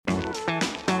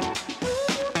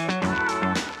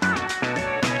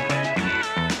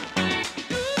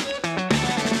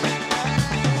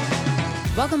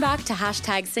Welcome back to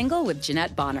Hashtag Single with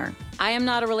Jeanette Bonner. I am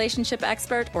not a relationship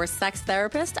expert or sex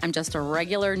therapist. I'm just a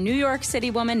regular New York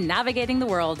City woman navigating the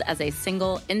world as a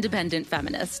single, independent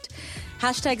feminist.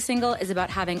 Hashtag Single is about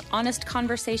having honest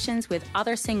conversations with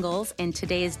other singles in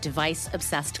today's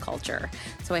device-obsessed culture.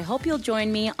 So I hope you'll join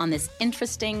me on this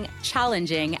interesting,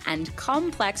 challenging, and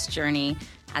complex journey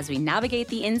as we navigate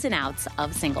the ins and outs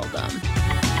of singledom.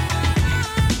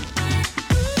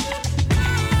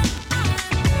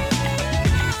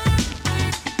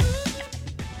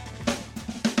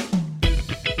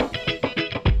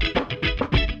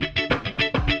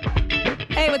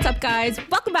 What's up, guys?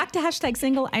 Welcome back to Hashtag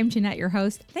Single. I'm Jeanette, your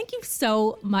host. Thank you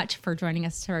so much for joining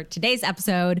us for today's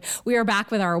episode. We are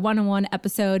back with our one-on-one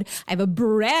episode. I have a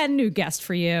brand new guest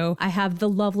for you. I have the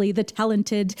lovely, the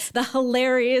talented, the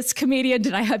hilarious comedian.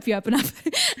 Did I hype you up enough?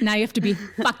 Now you have to be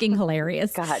fucking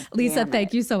hilarious. God, Lisa,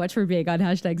 thank you so much for being on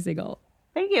Hashtag Single.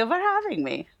 Thank you for having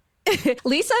me.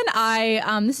 Lisa and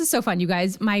I, this is so fun, you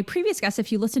guys. My previous guest,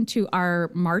 if you listened to our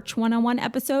March one-on-one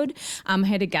episode, I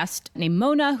had a guest named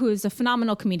Mona, who is a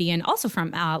phenomenal comedian, also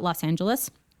from Los Angeles.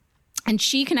 And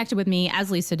she connected with me, as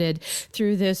Lisa did,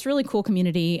 through this really cool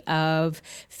community of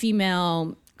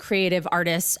female creative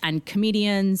artists and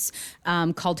comedians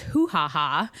called Hoo Ha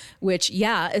Ha, which,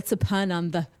 yeah, it's a pun on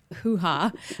the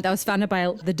hoo-ha, that was founded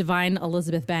by the divine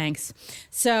Elizabeth Banks.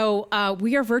 So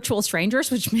we are virtual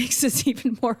strangers, which makes this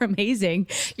even more amazing.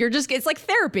 It's like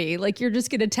therapy. Like, you're just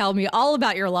going to tell me all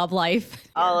about your love life.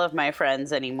 All of my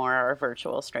friends anymore are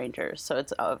virtual strangers, so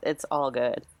it's all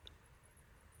good.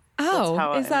 Oh,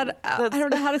 I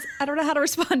don't know how to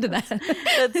respond to that.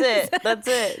 That's it. That's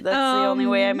the only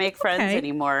way I make friends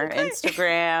anymore. Okay.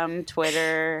 Instagram,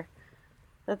 Twitter.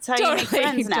 That's how you make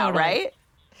friends now, right?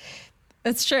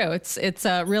 That's true. It's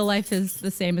real life is the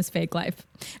same as fake life.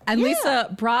 And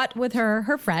Lisa brought with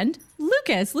her friend,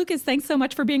 Lucas. Lucas, thanks so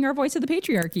much for being our voice of the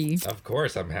patriarchy. Of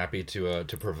course. I'm happy to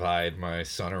provide my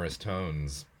sonorous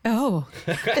tones. Oh,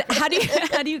 how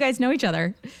do you guys know each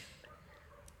other?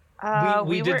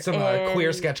 We did some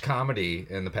queer sketch comedy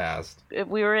in the past.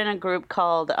 We were in a group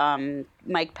called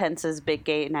Mike Pence's Big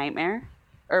Gay Nightmare,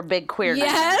 or Big Queer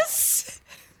Nightmare. Yes.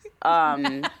 We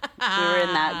were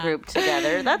in that group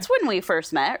together. That's when we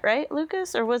first met, right,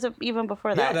 Lucas? Or was it even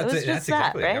before that? Yeah, it was just that's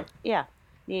that, exactly, right? Yep.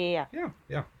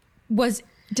 Yeah.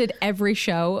 Did every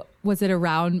show, was it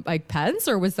around Mike Pence,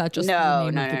 or was that just the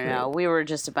name of the group? No. We were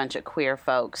just a bunch of queer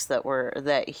folks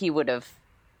that he would have.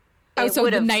 Oh, so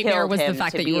the nightmare was the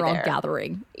fact that you were all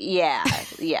gathering. Yeah.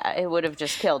 It would have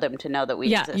just killed him to know that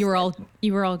we existed. you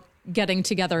were all getting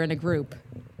together in a group.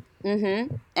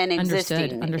 Mm-hmm. And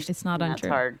existing. Understood. It's not untrue. That's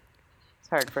hard. It's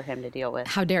hard for him to deal with.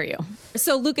 How dare you?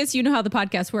 So, Lucas, you know how the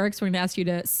podcast works. We're going to ask you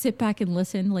to sit back and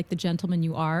listen like the gentleman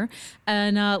you are.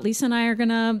 And Lisa and I are going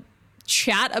to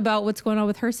chat about what's going on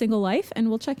with her single life, and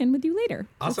we'll check in with you later.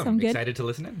 Awesome. I'm excited to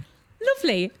listen in.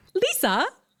 Lovely. Lisa,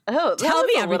 tell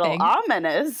me everything. A little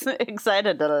ominous.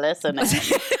 Excited to listen in.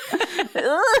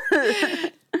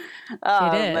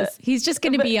 It is. He's just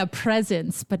going to be a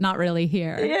presence, but not really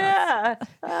here. Yeah.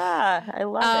 I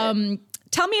love it.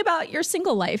 Tell me about your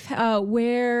single life.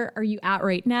 Where are you at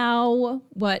right now?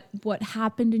 What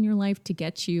happened in your life to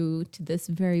get you to this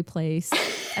very place,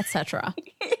 etc.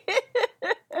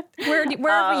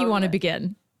 Wherever you want to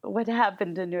begin. What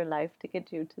happened in your life to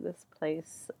get you to this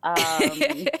place?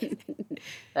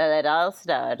 It all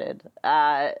started.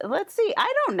 Let's see.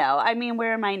 I don't know. I mean,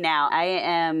 where am I now? I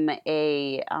am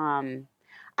I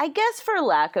guess for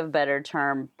lack of better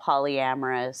term,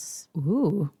 polyamorous.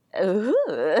 Ooh. I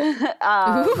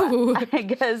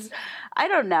guess, I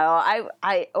don't know.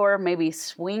 I or maybe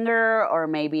swinger, or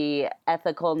maybe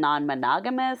ethical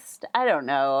non-monogamist. I don't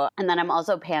know. And then I'm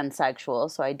also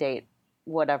pansexual, so I date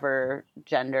whatever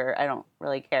gender. I don't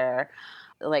really care.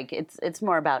 Like, it's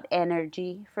more about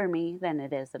energy for me than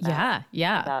it is about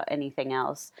about anything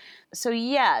else. So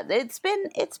yeah, it's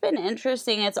been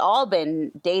interesting. It's all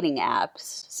been dating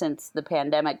apps since the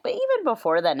pandemic, but even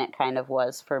before then, it kind of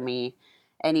was for me,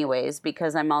 anyways,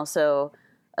 because I'm also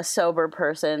a sober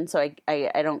person, so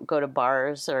I don't go to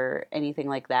bars or anything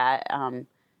like that. I'm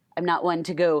not one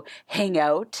to go hang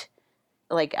out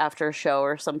like after a show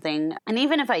or something. And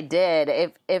even if I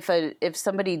did, if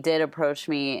somebody did approach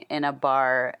me in a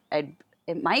bar, it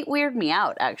might weird me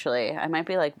out, actually. I might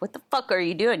be like, what the fuck are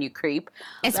you doing, you creep?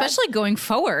 Especially going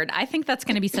forward. I think that's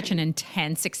going to be such an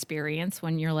intense experience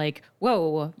when you're like,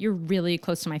 whoa, you're really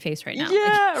close to my face right now.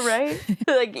 Yeah, right?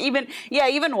 Like,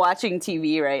 even watching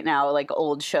TV right now, like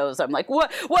old shows, I'm like,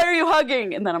 what? Why are you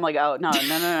hugging? And then I'm like, oh, no,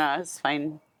 it's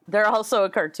fine. They're also a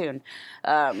cartoon.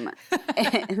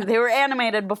 They were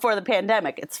animated before the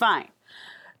pandemic. It's fine.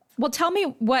 Well, tell me,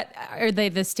 what are they,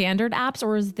 the standard apps,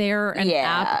 or is there an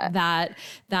app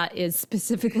that is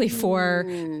specifically for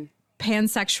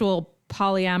pansexual,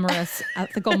 polyamorous,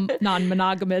 ethical,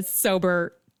 non-monogamous,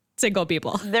 sober, single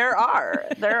people? There are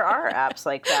apps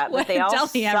like that, but they all tell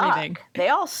suck. me everything. They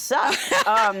all suck.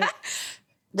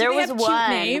 There was have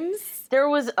one. cute names? There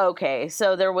was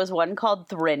so there was one called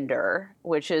Thrinder,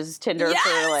 which is Tinder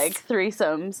for like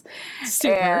threesomes,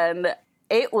 Super. and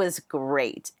it was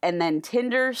great. And then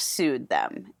Tinder sued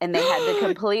them, and they had to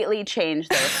completely change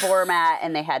their format,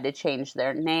 and they had to change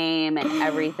their name and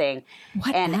everything.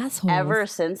 What and assholes. ever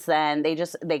since then,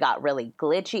 they got really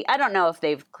glitchy. I don't know if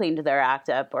they've cleaned their act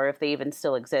up or if they even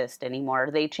still exist anymore.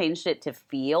 They changed it to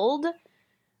Field,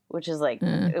 which is like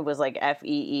it was like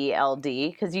FEELD,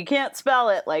 because you can't spell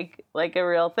it like a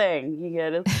real thing. You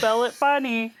gotta spell it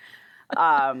funny.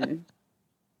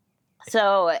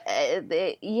 So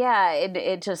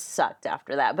it just sucked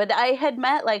after that. But I had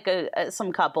met like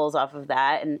some couples off of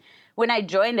that, and when I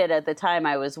joined it at the time,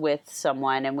 I was with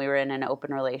someone and we were in an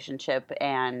open relationship,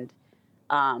 and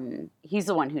he's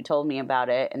the one who told me about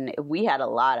it, and we had a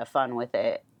lot of fun with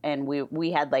it. And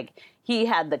we had like, he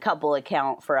had the couple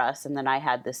account for us, and then I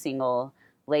had the single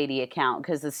lady account,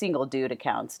 because the single dude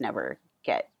accounts never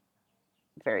get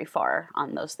very far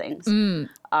on those things.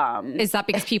 Is that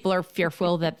because people are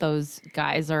fearful that those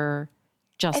guys are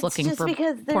just looking for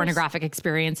pornographic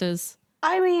experiences?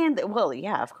 I mean, well,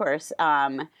 yeah, of course.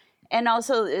 And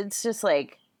also it's just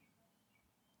like,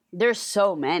 there's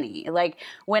so many. Like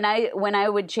when I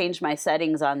would change my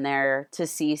settings on there to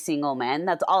see single men,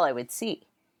 that's all I would see.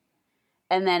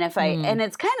 And then and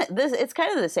it's kind of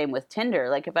the same with Tinder.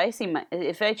 Like if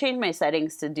I change my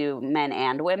settings to do men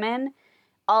and women,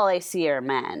 all I see are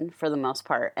men for the most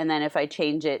part. And then if I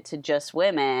change it to just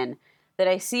women, then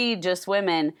I see just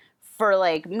women for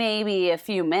like maybe a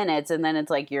few minutes, and then it's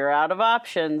like, you're out of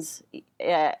options.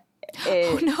 Oh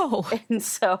no. And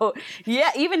so,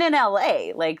 yeah, even in LA,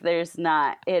 like there's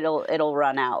not, it'll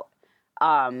run out.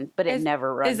 But it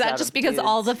never runs out. Is that just because dudes.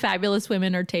 all the fabulous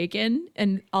women are taken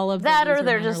and all of that, the or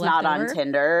they're just not on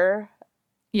Tinder?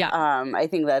 Yeah. I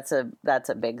think that's a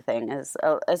big thing, is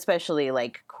especially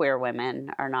like queer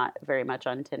women are not very much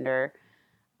on Tinder.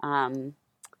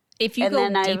 If you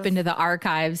go deep into the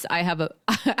archives,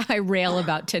 I rail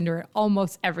about Tinder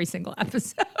almost every single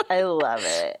episode. I love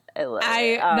it.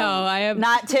 I have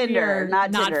not Tinder,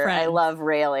 not Tinder. Friends. I love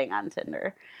railing on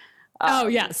Tinder.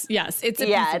 Yes, it's a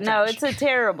piece of trash. It's a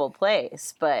terrible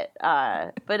place, but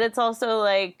it's also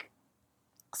like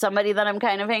somebody that I'm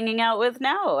kind of hanging out with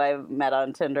now. I've met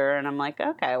on Tinder, and I'm like,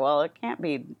 okay, well, it can't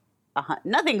be.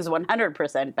 Nothing's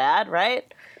 100% bad,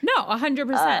 right? No,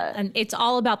 100%. And it's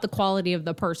all about the quality of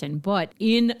the person. But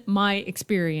in my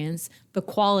experience, the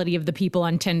quality of the people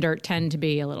on Tinder tend to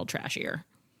be a little trashier.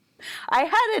 I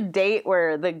had a date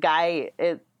where the guy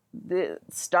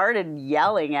started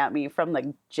yelling at me from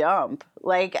the jump.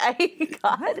 Like we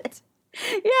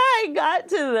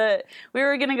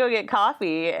were going to go get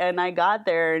coffee, and I got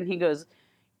there, and he goes,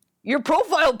 "Your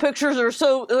profile pictures are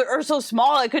so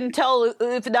small, I couldn't tell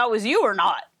if that was you or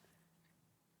not."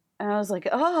 And I was like,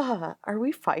 "Oh, are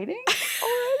we fighting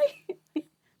already?"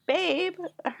 Babe,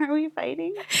 are we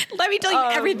fighting? Let me tell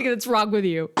you everything that's wrong with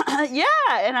you. Yeah.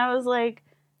 And I was like,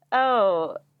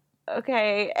 oh,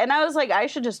 okay. And I was like, I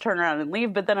should just turn around and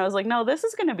leave. But then I was like, no, this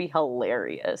is going to be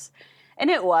hilarious. And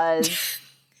it was.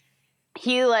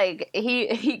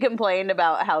 He complained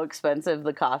about how expensive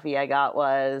the coffee I got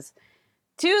was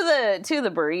to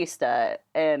the barista,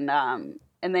 and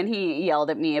then he yelled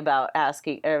at me about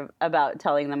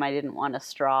telling them I didn't want a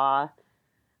straw.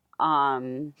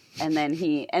 And then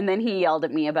he yelled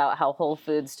at me about how Whole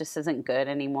Foods just isn't good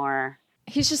anymore.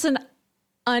 He's just an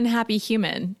unhappy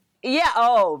human. Yeah,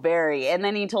 oh, very. And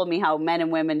then he told me how men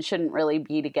and women shouldn't really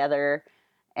be together,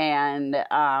 and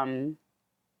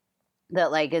that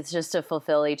like it's just to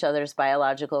fulfill each other's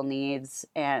biological needs,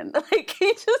 and like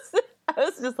I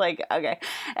was just like, okay.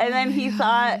 And then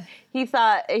I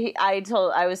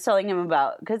was telling him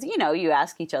about, because you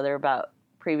ask each other about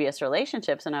previous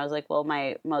relationships, and I was like, well,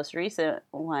 my most recent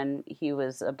one, he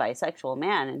was a bisexual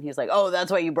man, and he's like, oh,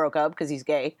 that's why you broke up, because he's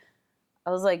gay.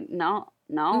 I was like, no,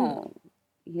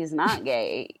 he's not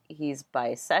gay, he's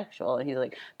bisexual. And he's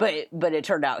like, but it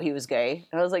turned out he was gay.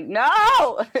 And I was like,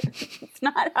 no, it's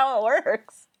not how it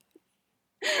works.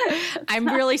 I'm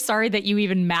really sorry that you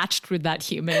even matched with that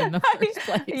human in the first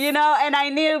place. And I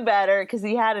knew better because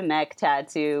he had a neck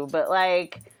tattoo, but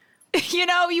like,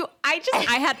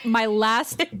 I had my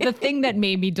the thing that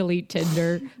made me delete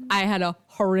Tinder. I had a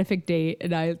horrific date,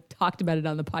 and I talked about it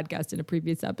on the podcast in a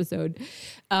previous episode.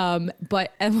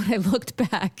 But and when I looked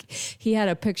back, he had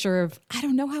a picture of, I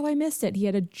don't know how I missed it. He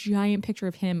had a giant picture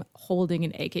of him holding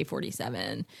an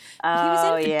AK-47. He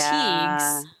was in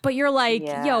fatigues, but you're like,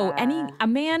 yo, a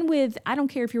man with, I don't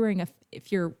care if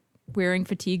you're wearing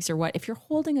fatigues or what, if you're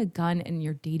holding a gun in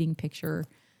your dating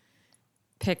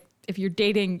if you're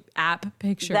dating app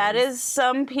pictures. That is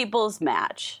some people's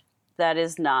match. That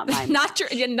is not my match. Not true.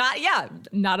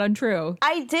 Not untrue.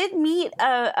 I did meet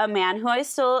a man who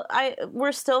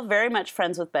we're still very much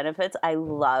friends with benefits. I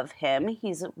love him.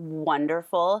 He's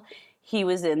wonderful. He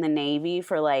was in the Navy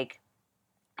for I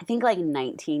think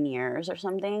 19 years or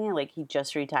something. Like, he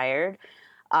just retired.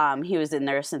 He was in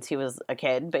there since he was a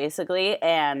kid, basically.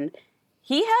 And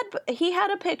he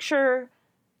had a picture,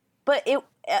 but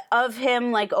of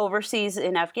him overseas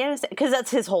in Afghanistan, because that's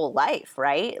his whole life,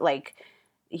 right? Like,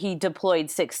 he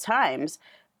deployed 6 times,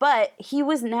 but he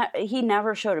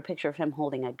never showed a picture of him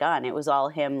holding a gun. It was all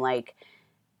him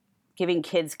giving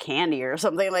kids candy or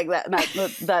something like that.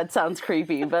 That sounds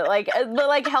creepy, but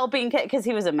helping because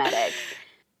he was a medic.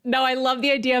 No, I love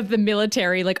the idea of the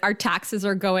military. Like, our taxes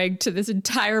are going to this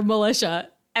entire militia,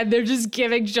 and they're just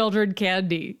giving children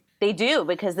candy. They do,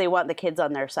 because they want the kids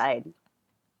on their side.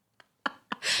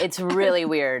 It's really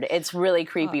weird. It's really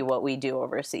creepy what we do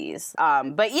overseas.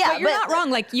 But you're not wrong.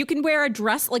 Like, you can wear a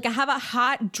dress, have a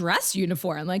hot dress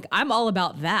uniform. Like, I'm all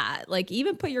about that. Like,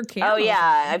 even put your camera. Oh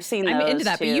yeah, I've seen those. I'm into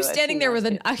that. Too. But you standing there with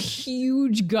a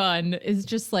huge gun is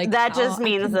just like, that just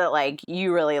means that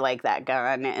you really like that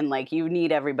gun, and you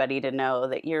need everybody to know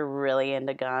that you're really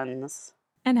into guns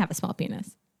and have a small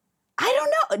penis. I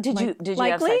don't know. Did you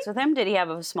have sex with him? Did he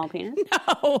have a small penis? No.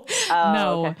 Oh,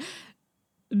 no.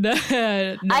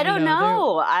 Okay. No, I don't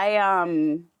know. I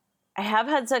have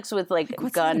had sex with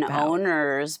gun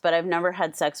owners, but I've never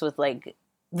had sex with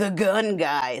the gun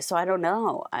guy. So I don't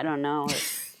know.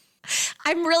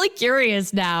 I'm really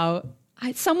curious now.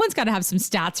 Someone's got to have some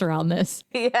stats around this.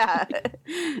 Yeah.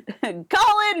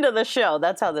 Call into the show.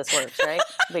 That's how this works, right?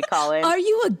 They call in. Are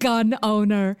you a gun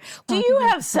owner? Do you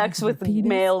have sex with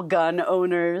male gun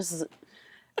owners?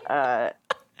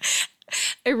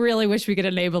 I really wish we could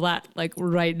enable that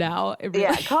right now.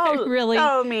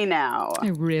 Call me now. I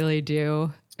really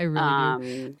do.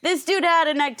 Do. This dude had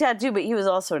a neck tattoo, but he was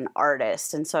also an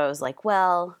artist. And so I was like,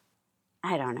 well,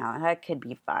 I don't know. That could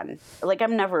be fun.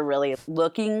 I'm never really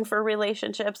looking for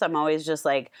relationships. I'm always just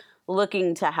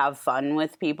looking to have fun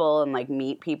with people and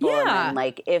meet people. Yeah. And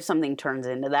then if something turns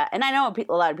into that. And I know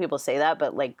a lot of people say that,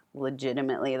 but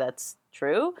legitimately that's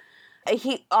true.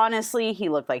 He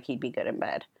looked like he'd be good in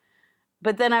bed.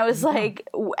 But then I was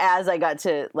as I got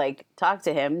to talk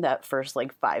to him, that first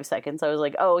 5 seconds, I was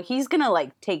like, oh, he's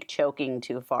gonna take choking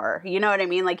too far. You know what I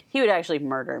mean? He would actually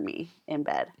murder me in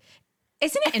bed.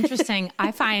 Isn't it interesting?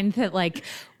 I find that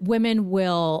women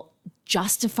will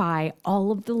justify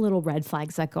all of the little red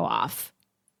flags that go off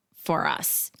for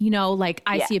us.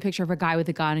 I see a picture of a guy with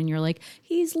a gun and you're like,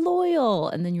 he's loyal.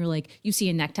 And then you're you see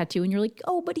a neck tattoo and you're like,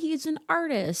 oh, but he's an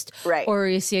artist. Right. Or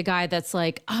you see a guy that's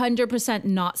 100%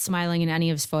 not smiling in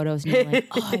any of his photos. And you're like,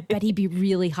 oh, I bet he'd be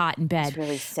really hot in bed. It's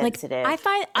really sensitive. I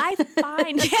find,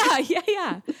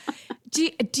 yeah.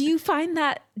 Do you find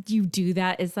that you do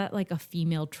that? Is that a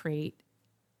female trait?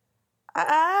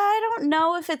 I don't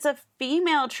know if it's a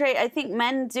female trait. I think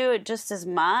men do it just as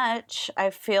much. I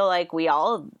feel we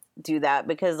all do that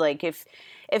because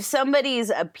if somebody's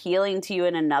appealing to you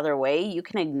in another way, you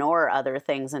can ignore other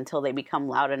things until they become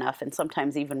loud enough. And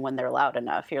sometimes even when they're loud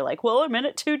enough, you're like, well, I'm in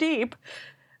it too deep.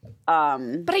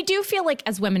 But I do feel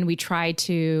as women, we try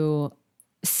to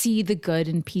see the good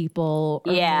in people.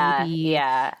 Or maybe,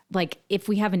 if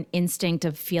we have an instinct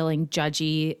of feeling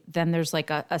judgy, then there's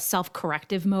a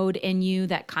self-corrective mode in you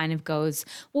that kind of goes,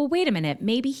 well, wait a minute,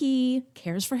 maybe he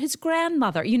cares for his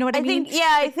grandmother. You know what I mean?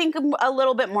 I think a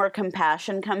little bit more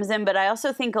compassion comes in, but I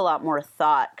also think a lot more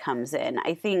thought comes in.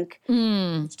 I think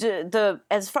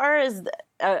as far as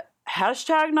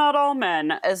hashtag not all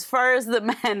men, as far as the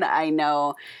men I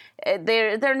know,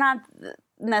 they're not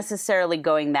necessarily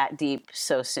going that deep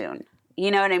so soon. You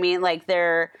know what I mean?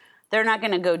 They're not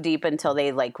going to go deep until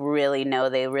they really know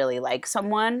they really like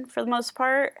someone for the most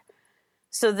part.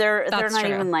 So they're not true.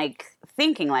 Even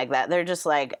thinking like that. They're just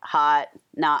hot,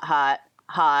 not hot,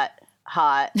 hot,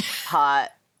 hot, hot,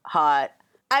 hot.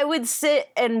 I would sit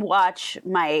and watch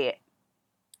my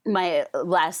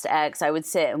last ex. I would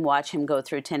sit and watch him go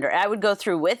through Tinder. I would go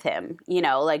through with him,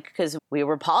 because we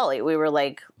were poly. We were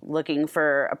looking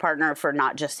for a partner for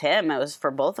not just him. It was for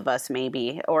both of us,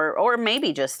 maybe, or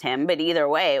maybe just him. But either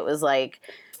way, it was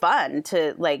fun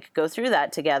to like go through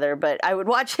that together, but I would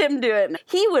watch him do it and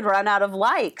he would run out of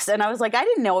likes. And I was like, I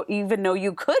didn't even know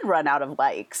you could run out of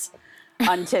likes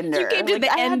on Tinder. You came to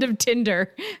the end of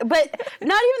Tinder. But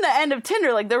not even the end of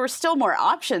Tinder. Like, there were still more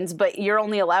options, but you're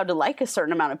only allowed to like a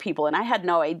certain amount of people. And I had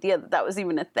no idea that was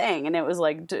even a thing. And it was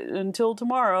like, until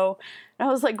tomorrow. And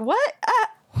I was like, what?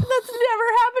 That's never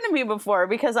happened to me before,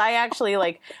 because I actually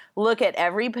like look at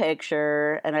every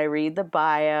picture and I read the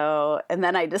bio and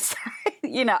then I decide,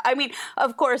 I mean,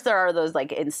 of course there are those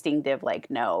like instinctive, like,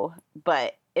 no,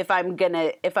 but if I'm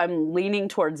leaning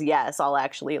towards yes, I'll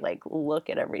actually like look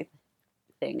at everything.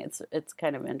 It's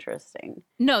kind of interesting.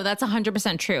 No, that's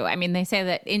 100% true. I mean, they say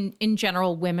that in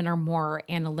general, women are more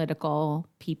analytical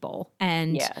people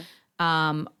and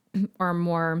are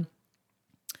more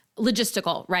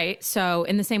logistical, right? So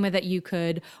in the same way that you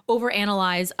could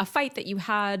overanalyze a fight that you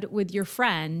had with your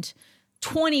friend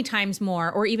 20 times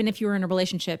more, or even if you were in a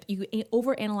relationship, you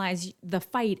overanalyze the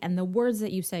fight and the words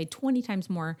that you say 20 times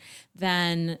more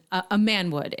than a man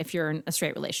would if you're in a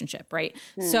straight relationship, right?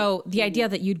 So the idea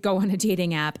that you'd go on a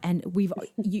dating app and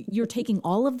you're taking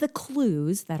all of the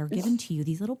clues that are given to you,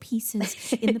 these little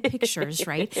pieces in the pictures,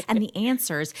 right? And the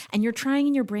answers, and you're trying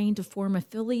in your brain to form a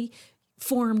fully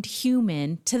formed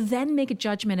human to then make a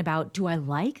judgment about, do I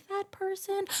like that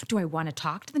person? Do I want to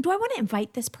talk to them? Do I want to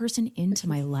invite this person into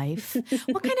my life?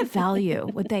 What kind of value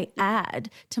would they add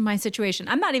to my situation?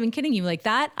 I'm not even kidding you. Like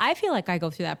that, I feel like I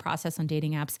go through that process on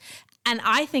dating apps. And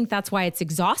I think that's why it's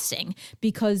exhausting,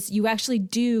 because you actually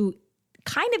do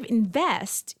kind of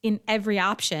invest in every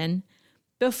option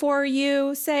before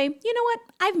you say, you know what?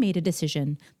 I've made a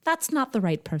decision. That's not the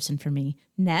right person for me.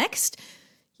 Next,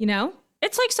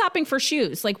 it's like shopping for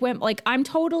shoes.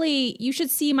 You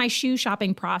should see my shoe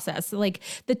shopping process. Like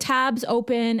the tabs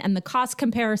open and the cost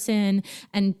comparison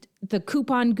and the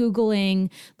coupon Googling,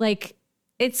 like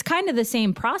it's kind of the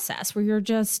same process where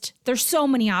there's so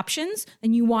many options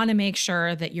and you want to make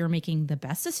sure that you're making the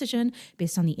best decision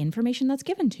based on the information that's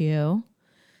given to you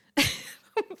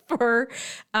for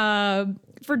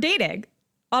dating.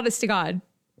 Honest to God.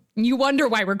 You wonder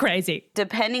why we're crazy.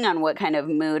 Depending on what kind of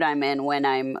mood I'm in when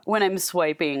I'm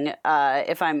swiping,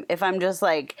 if I'm just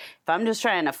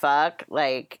trying to fuck,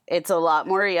 like it's a lot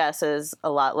more yeses, a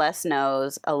lot less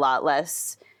nos, a lot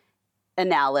less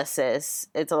analysis.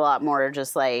 It's a lot more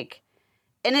just like,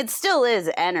 and it still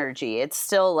is energy. It's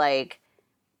still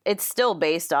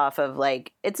based off of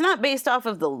like, it's not based off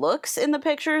of the looks in the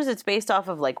pictures. It's based off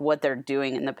of like what they're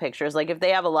doing in the pictures. Like if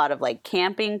they have a lot of like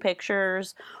camping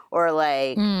pictures or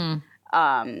like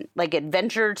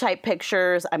adventure type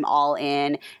pictures, I'm all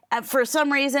in. For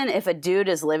some reason, if a dude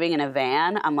is living in a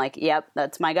van, I'm like, yep,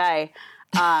 that's my guy.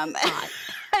 I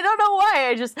don't know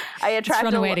why. I attract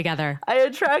Let's run away together. I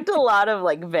attract a lot of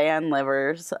like van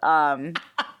livers.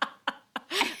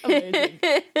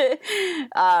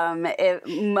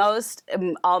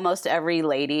 Almost every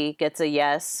lady gets a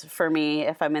yes for me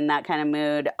if I'm in that kind of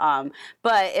mood.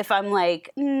 But if I'm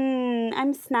like,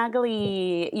 I'm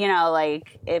snuggly,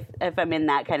 like if I'm in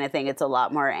that kind of thing, it's a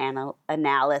lot more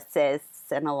analysis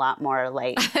and a lot more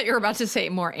like. I thought you were about to say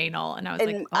more anal, and I was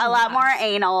like, a lot more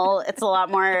anal. It's a lot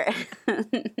more.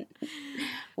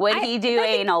 Would he do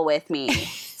anal with me?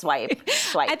 Swipe.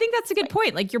 I think that's a good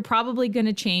point. Like you're probably going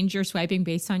to change your swiping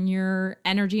based on your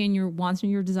energy and your wants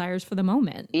and your desires for the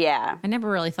moment. Yeah. I never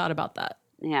really thought about that.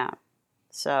 Yeah.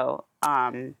 So,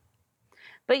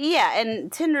 but yeah,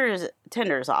 and Tinder's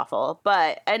awful,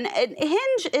 but and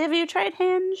Hinge, have you tried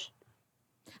Hinge?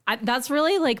 That's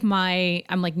really like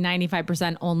I'm like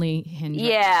 95% only Hinge.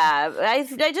 Yeah.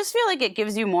 I just feel like it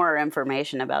gives you more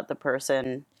information about the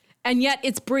person. And yet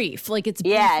it's brief. Like it's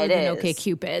briefer than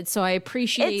OkCupid. So I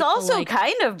appreciate it's also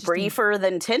kind of briefer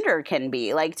than Tinder can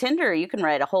be. Like Tinder, you can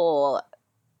write a whole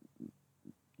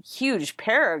huge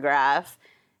paragraph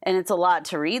and it's a lot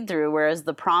to read through. Whereas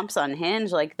the prompts on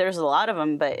Hinge, like there's a lot of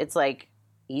them, but it's like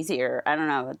easier. I don't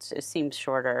know. It seems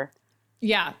shorter.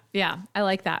 Yeah. Yeah. I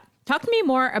like that. Talk to me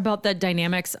more about the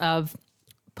dynamics of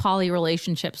poly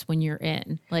relationships when you're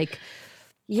in. Like,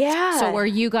 yeah. So are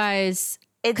you guys...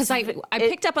 Because I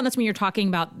picked up on this when you're talking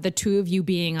about the two of you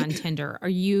being on Tinder. Are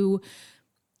you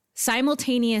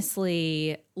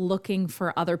simultaneously looking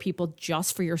for other people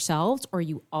just for yourselves, or are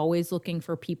you always looking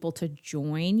for people to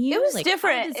join you? It was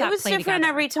different. It was different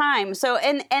every time. So,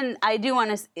 and I do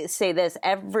want to say this,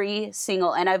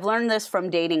 and I've learned this from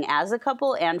dating as a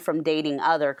couple and from dating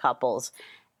other couples.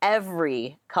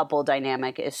 Every couple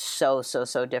dynamic is so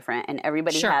different, and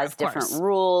everybody has different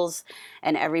rules,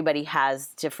 and everybody has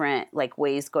different like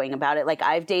ways going about it. Like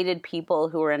I've dated people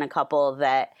who were in a couple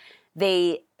that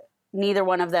neither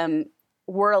one of them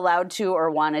were allowed to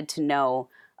or wanted to know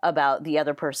about the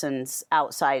other person's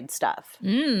outside stuff.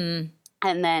 And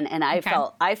then, I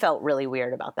felt really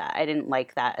weird about that. I didn't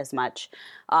like that as much.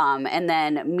 And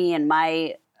then me and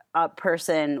my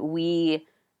person, we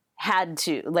had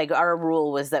to, like, our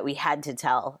rule was that we had to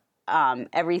tell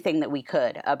everything that we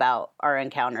could about our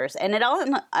encounters. And it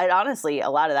honestly, a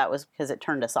lot of that was because it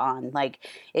turned us on. Like,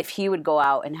 if he would go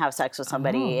out and have sex with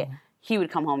somebody, he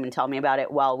would come home and tell me about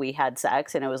it while we had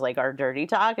sex. And it was like our dirty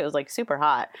talk. It was like super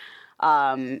hot.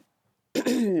 And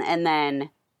then,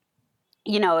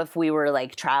 you know, if we were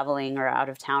like traveling or out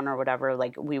of town or whatever,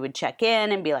 like we would check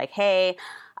in and be like, hey,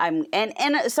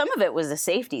 and some of it was a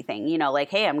safety thing, you know, like,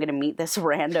 hey, I'm going to meet this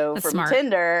rando That's from smart.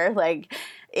 Tinder, like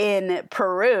in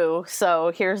Peru.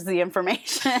 So here's the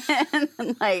information.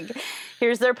 Like,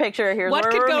 here's their picture. Here's What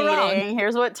where could we're go meeting. wrong?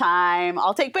 Here's what time.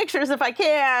 I'll take pictures if I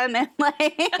can. And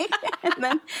like,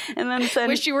 and then send,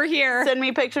 Wish you were here. send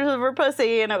me pictures of her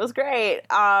pussy. And it was great.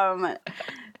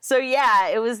 So yeah,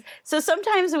 it was, so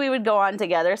sometimes we would go on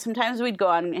together. Sometimes we'd go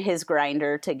on his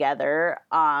Grindr together.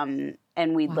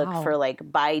 And we'd look for like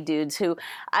bi dudes who,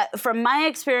 from my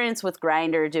experience with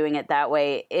Grindr doing it that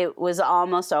way, it was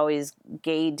almost always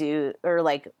gay dude, or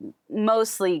like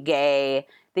mostly gay.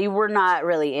 They were not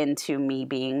really into me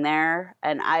being there.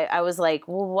 And I was like,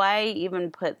 well, why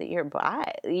even put that you're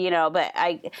bi? You know, but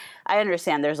I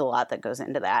understand there's a lot that goes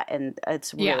into that. And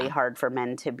it's really hard for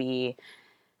men to be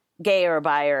gay or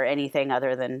bi or anything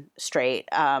other than straight.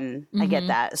 I get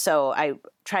that. So I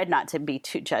tried not to be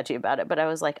too judgy about it, but I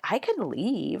was like, I could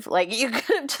leave. Like, you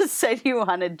could have just said you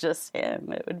wanted just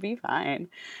him. It would be fine.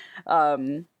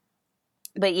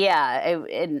 But yeah,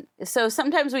 and so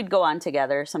sometimes we'd go on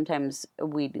together. Sometimes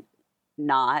we'd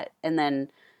not. And then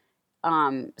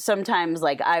sometimes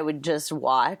like I would just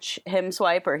watch him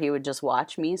swipe, or he would just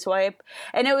watch me swipe.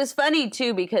 And it was funny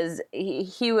too, because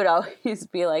he would always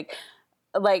be like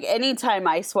anytime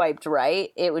I swiped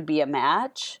right, it would be a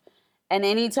match. And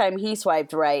anytime he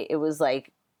swiped right, it was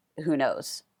like, who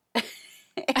knows? And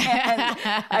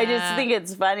I just think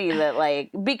it's funny that,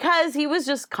 like, because he was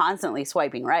just constantly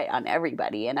swiping right on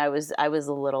everybody, and I was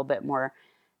a little bit more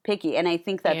picky, and I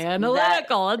think that's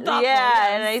analytical. And thoughtful,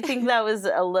 and I think that was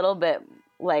a little bit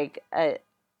like it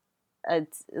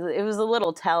was a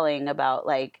little telling about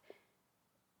like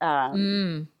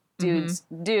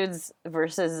dudes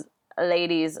versus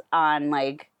ladies on,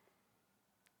 like,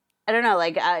 I don't know,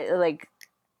 like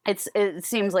it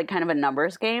seems like kind of a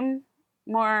numbers game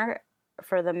more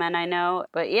for the men I know.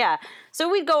 But yeah, so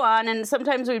we'd go on, and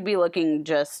sometimes we'd be looking,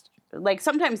 just like,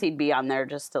 sometimes he'd be on there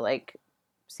just to like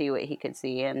see what he could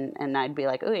see, and I'd be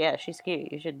like, oh yeah, she's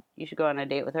cute, you should go on a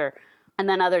date with her. And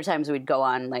then other times we'd go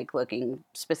on like looking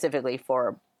specifically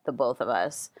for the both of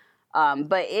us. And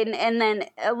then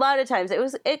a lot of times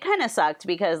it kind of sucked,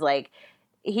 because like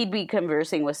he'd be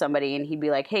conversing with somebody and he'd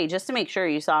be like, hey, just to make sure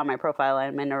you saw my profile,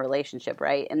 I'm in a relationship,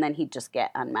 right? And then he'd just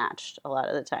get unmatched a lot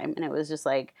of the time. And it was just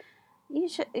like,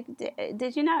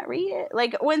 did you not read it?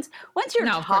 Like, once you're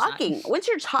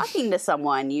talking to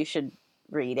someone, you should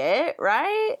read it,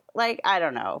 right? Like, I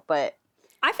don't know, but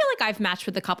I feel like I've matched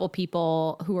with a couple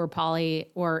people who are poly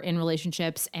or in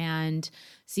relationships and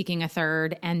seeking a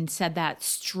third, and said that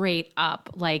straight up,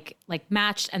 like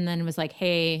matched, and then was like,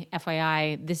 hey,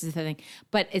 FYI, this is the thing.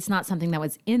 But it's not something that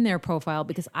was in their profile,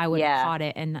 because I would have caught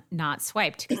it and not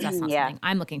swiped, because that's not something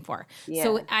I'm looking for. Yeah.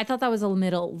 So I thought that was a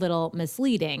little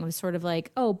misleading. It was sort of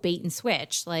like, oh, bait and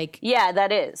switch. Like, yeah,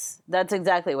 that's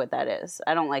exactly what that is.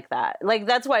 I don't like that. Like,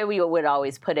 that's why we would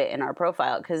always put it in our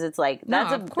profile, because it's like,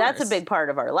 that's a big part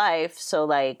of our life. So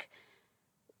like,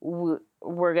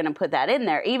 we're going to put that in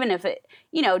there, even if it,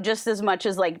 you know, just as much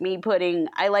as like me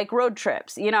I like road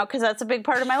trips, you know, because that's a big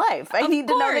part of my life. I need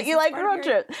to know that you like road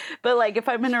trips. But like, if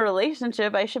I'm in a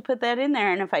relationship, I should put that in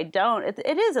there. And if I don't,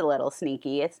 it is a little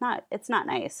sneaky. It's not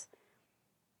nice.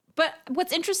 But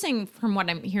what's interesting from what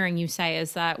I'm hearing you say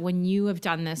is that when you have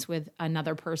done this with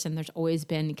another person, there's always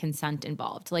been consent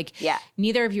involved. Like,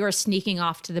 neither of you are sneaking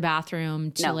off to the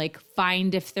bathroom to like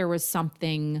find if there was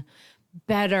something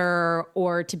better,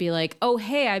 or to be like, oh,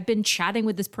 hey, I've been chatting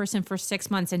with this person for 6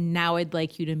 months and now I'd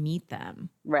like you to meet them.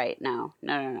 Right. No,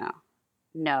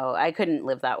 I couldn't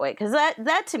live that way, because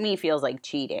that to me feels like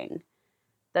cheating.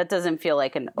 That doesn't feel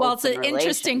like an open it's an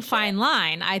interesting fine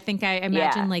line. I think I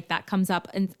imagine like that comes up,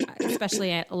 and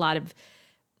especially at a lot of,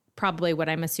 probably what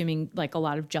I'm assuming, like a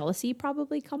lot of jealousy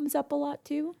probably comes up a lot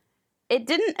too. It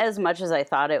didn't as much as I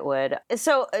thought it would.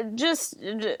 So just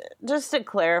to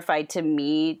clarify, to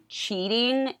me,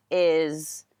 cheating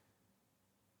is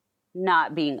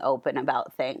not being open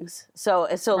about things. So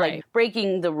like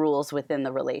breaking the rules within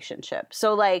the relationship.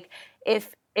 So like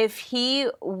if he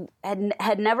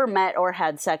had never met or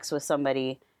had sex with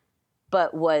somebody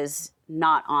but was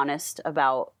not honest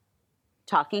about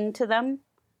talking to them,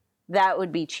 that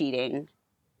would be cheating.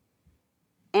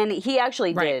 And he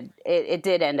actually did. It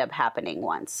did end up happening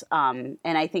once. And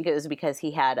I think it was because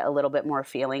he had a little bit more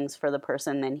feelings for the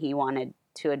person than he wanted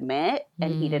to admit.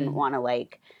 And he didn't want to,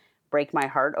 like, break my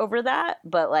heart over that.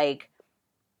 But, like,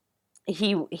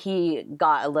 he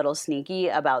got a little sneaky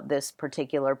about this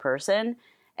particular person.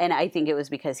 And I think it was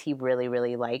because he really,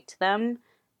 really liked them.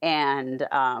 And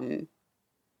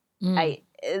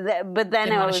but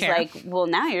then I was like, well,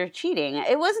 now you're cheating.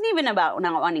 It wasn't even about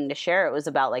not wanting to share. It was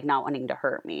about, like, not wanting to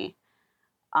hurt me.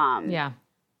 Yeah.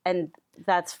 And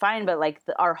that's fine. But, like,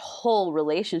 our whole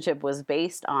relationship was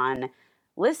based on,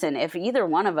 listen, if either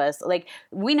one of us, like,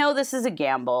 we know this is a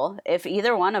gamble. If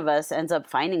either one of us ends up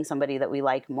finding somebody that we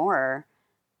like more,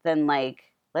 then,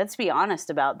 like, let's be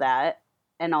honest about that.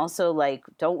 And also, like,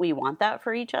 don't we want that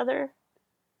for each other?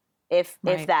 If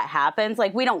that happens,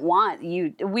 like, we don't want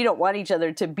each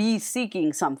other to be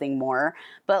seeking something more,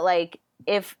 but, like,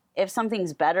 if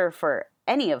something's better for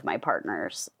any of my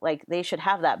partners, like, they should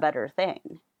have that better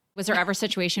thing. Was there ever a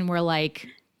situation where, like,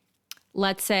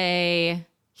 let's say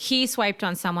he swiped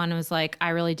on someone and was like,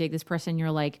 I really dig this person.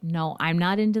 You're like, no, I'm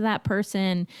not into that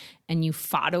person. And you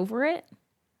fought over it?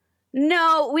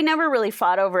 No, we never really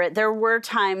fought over it. There were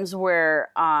times where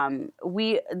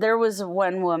there was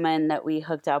one woman that we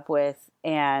hooked up with,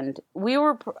 and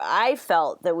I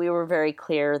felt that we were very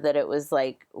clear that it was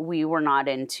like we were not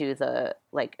into the,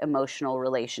 like, emotional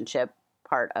relationship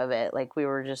part of it. Like, we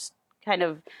were just kind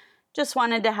of just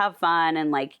wanted to have fun and,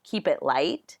 like, keep it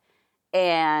light.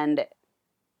 And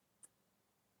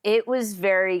it was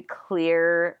very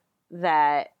clear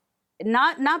that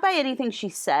not by anything she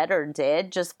said or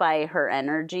did, just by her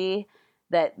energy,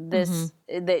 that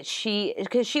that she,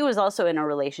 because she was also in a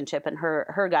relationship and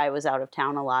her guy was out of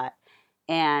town a lot,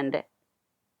 and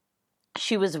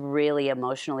she was really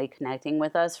emotionally connecting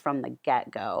with us from the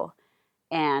get-go.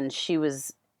 And she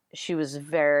was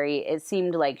very, it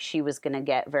seemed like she was going to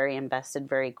get very invested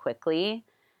very quickly.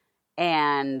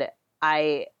 And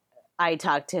I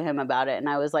talked to him about it, and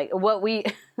I was like,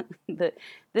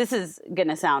 this is going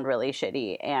to sound really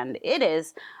shitty, and it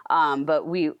is, but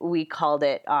we called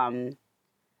it,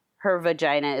 her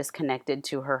vagina is connected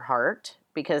to her heart,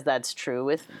 because that's true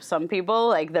with some people.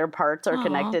 Like, their parts are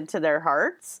connected to their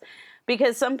hearts,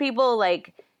 because some people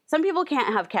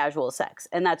can't have casual sex,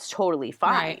 and that's totally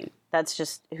fine. Right. That's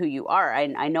just who you are.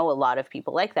 I know a lot of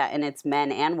people like that, and it's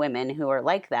men and women who are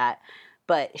like that.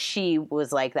 But she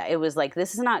was like that. It was like,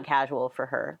 this is not casual for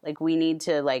her. Like, we need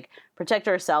to, like, protect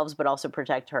ourselves, but also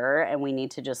protect her. And we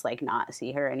need to just, like, not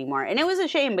see her anymore. And it was a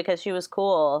shame because she was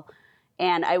cool.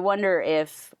 And I wonder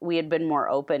if we had been more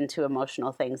open to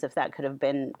emotional things, if that could have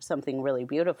been something really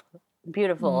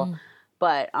beautiful.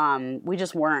 But we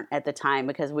just weren't at the time,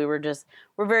 because we're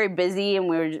very busy, and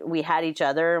we had each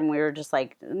other, and we were just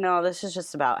like, no, this is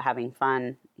just about having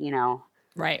fun, you know?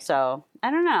 Right. So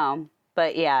I don't know.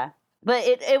 But yeah. But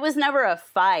it was never a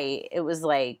fight. It was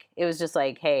just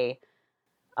like, hey,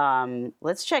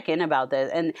 let's check in about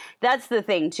this. And that's the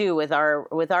thing too, with our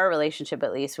relationship,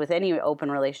 at least with any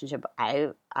open relationship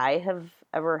I have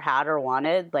ever had or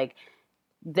wanted, like,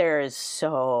 there is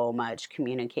so much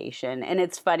communication. And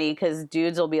it's funny because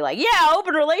dudes will be like, yeah,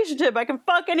 open relationship, I can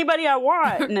fuck anybody I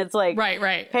want. And it's like,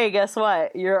 right. Hey, guess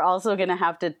what? You're also going to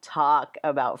have to talk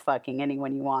about fucking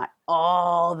anyone you want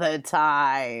all the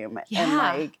time. Yeah. And,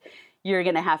 like, you're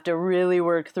going to have to really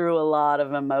work through a lot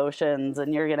of emotions,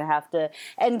 and you're going to have to,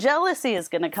 and jealousy is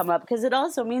going to come up, because it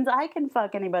also means I can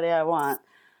fuck anybody I want.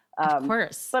 Of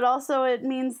course. But also it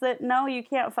means that, no, you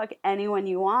can't fuck anyone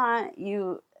you want.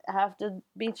 You have to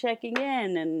be checking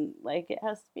in, and, like, it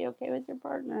has to be okay with your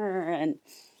partner. And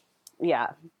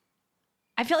yeah.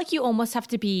 I feel like you almost have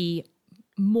to be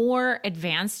more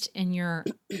advanced in your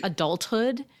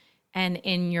adulthood and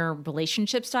in your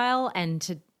relationship style,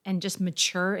 and just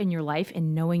mature in your life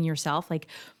and knowing yourself, like,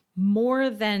 more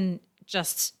than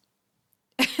just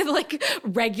like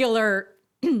regular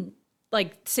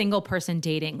like single person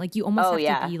dating. Like, you almost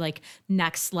have to be, like,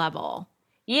 next level.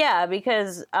 Yeah,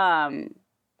 because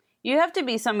you have to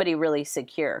be somebody really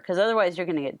secure, because otherwise you're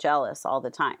going to get jealous all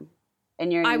the time.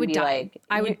 And you're going to be die.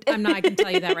 Like, I can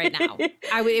tell you that right now.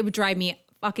 It would drive me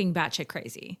fucking batshit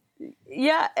crazy.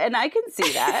 Yeah, and I can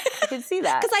see that. Because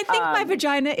I think my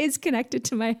vagina is connected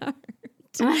to my heart.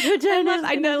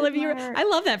 I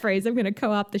love that phrase. I'm going to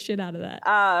co-opt the shit out of that.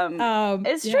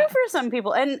 It's true for some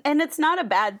people, and it's not a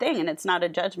bad thing, and it's not a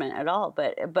judgment at all.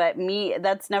 But me,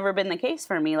 that's never been the case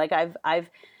for me. Like,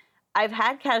 I've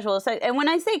had casual sex. And when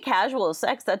I say casual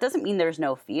sex, that doesn't mean there's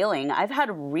no feeling. I've had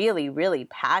really, really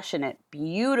passionate,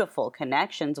 beautiful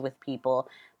connections with people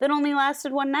that only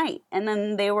lasted one night. And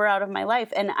then they were out of my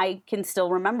life. And I can still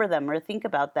remember them or think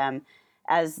about them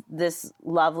as this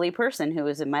lovely person who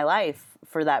was in my life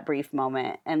for that brief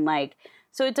moment. And like,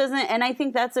 so it doesn't, and I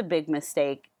think that's a big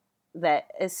mistake that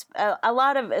is a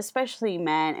lot of, especially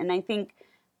men. And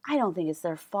I don't think it's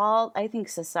their fault. I think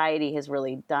society has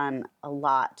really done a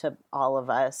lot to all of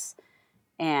us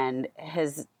and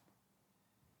has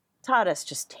taught us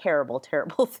just terrible,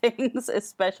 terrible things,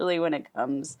 especially when it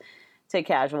comes to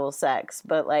casual sex.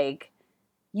 But like,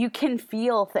 you can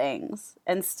feel things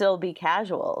and still be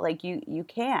casual. Like you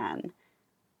can.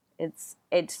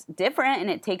 It's different, and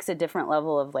it takes a different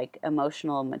level of like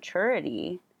emotional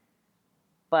maturity,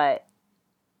 but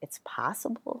it's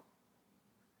possible.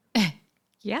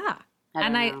 Yeah.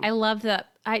 I love that.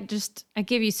 I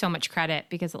give you so much credit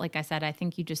because, like I said, I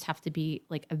think you just have to be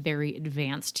like a very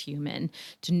advanced human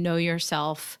to know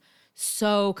yourself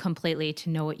so completely, to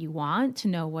know what you want, to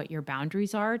know what your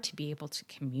boundaries are, to be able to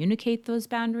communicate those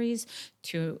boundaries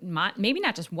to maybe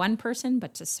not just one person,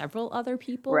 but to several other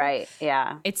people. Right.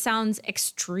 Yeah. It sounds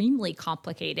extremely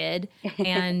complicated.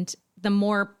 And the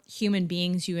more human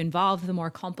beings you involve, the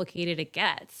more complicated it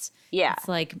gets. Yeah. It's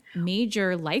like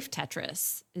major life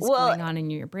Tetris is going on in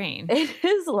your brain. It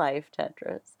is life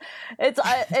Tetris.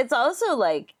 It's also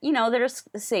like, there's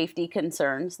safety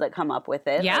concerns that come up with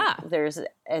it. Yeah. Like there's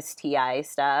STI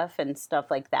stuff and stuff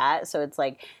like that. So it's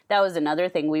like, that was another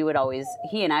thing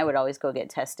he and I would always go get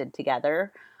tested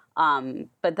together.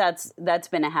 But that's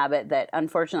been a habit that,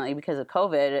 unfortunately, because of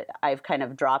COVID, I've kind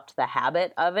of dropped the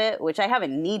habit of it, which I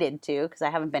haven't needed to because I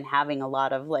haven't been having a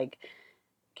lot of like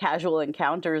casual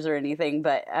encounters or anything,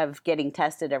 but of getting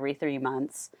tested every 3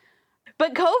 months.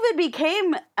 But COVID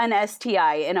became an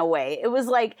STI in a way. It was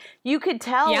like you could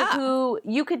tell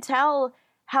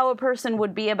how a person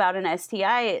would be about an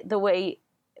STI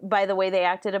by the way they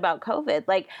acted about COVID.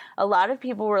 Like a lot of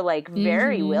people were like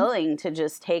very willing to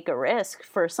just take a risk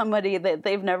for somebody that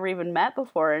they've never even met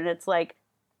before. And it's like,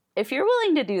 if you're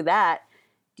willing to do that,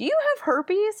 do you have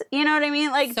herpes? You know what I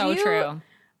mean? Like, so true.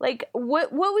 Like,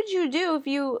 what would you do if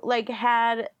you like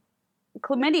had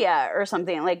chlamydia or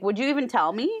something? Like, would you even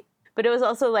tell me? But it was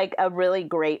also like a really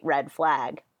great red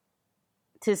flag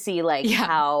to see like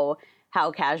how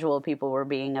casual people were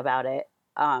being about it.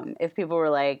 If people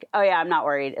were like, oh yeah, I'm not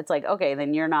worried. It's like, okay,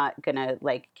 then you're not gonna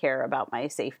like care about my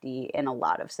safety in a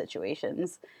lot of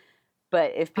situations.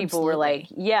 But if people were like,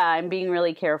 yeah, I'm being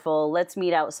really careful. Let's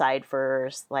meet outside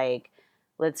first. Like,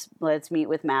 let's meet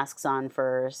with masks on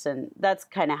first. And that's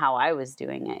kind of how I was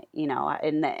doing it,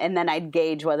 and then I'd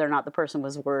gauge whether or not the person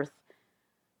was worth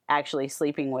actually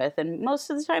sleeping with. And most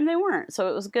of the time they weren't. So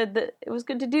it was good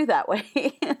to do that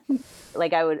way.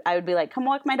 Like I would be like, come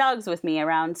walk my dogs with me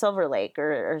around Silver Lake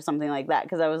or something like that.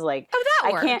 Cause I was like, oh,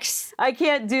 that works. I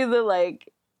can't do the like,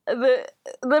 the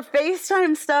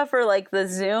FaceTime stuff or like the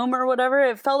Zoom or whatever.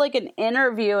 It felt like an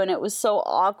interview and it was so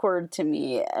awkward to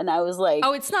me. And I was like,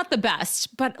 oh, it's not the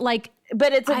best, but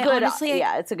it's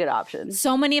it's a good option.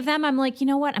 So many of them, I'm like, you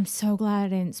know what? I'm so glad I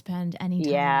didn't spend any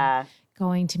time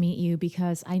going to meet you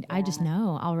because I just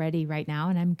know already right now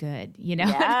and I'm good,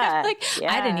 I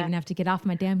didn't even have to get off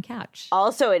my damn couch.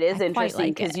 Also, it is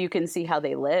interesting because you can see how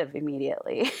they live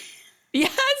immediately.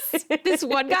 Yes. This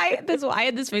one guy, I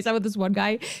had this FaceTime with this one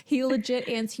guy. He legit,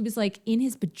 and he was like in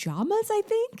his pajamas, I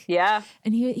think. Yeah.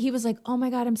 And he was like, oh my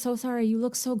God, I'm so sorry. You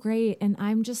look so great. And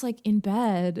I'm just like in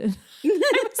bed. And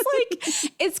I was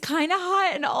like, it's kind of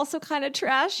hot and also kind of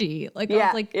trashy. Like, I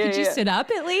was like, could you sit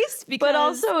up at least? Because but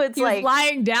also it's he was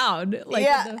lying down, like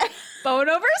with the phone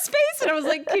over his face. And I was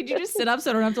like, could you just sit up so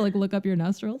I don't have to like look up your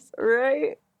nostrils?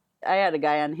 Right. I had a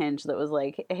guy on Hinge that was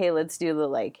like, hey, let's do the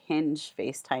like Hinge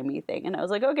FaceTime-y thing. And I was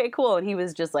like, okay, cool. And he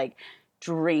was just like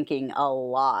drinking a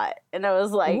lot. And I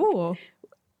was like, ooh.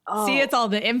 Oh. See, it's all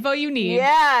the info you need.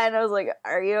 Yeah. And I was like,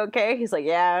 are you okay? He's like,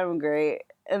 yeah, I'm great.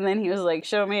 And then he was like,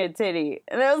 show me a titty.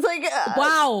 And I was like,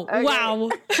 wow, okay. Wow.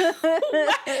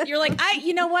 You're like,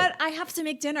 you know what? I have to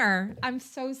make dinner. I'm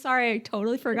so sorry. I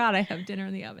totally forgot I have dinner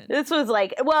in the oven. This was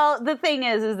like, well, the thing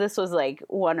is this was like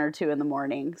 1 or 2 in the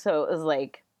morning. So it was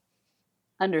like,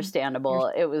 understandable.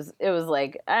 It was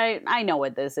like, I know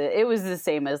what this is. It was the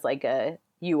same as like a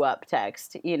you up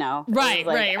text, Right, like,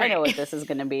 right. I know what this is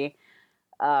going to be.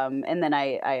 And then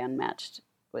I unmatched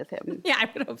with him. Yeah, I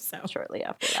would hope so. Shortly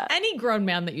after that. Any grown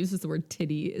man that uses the word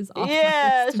titty is off.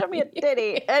 Yeah, show me a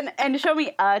titty. And show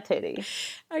me a titty.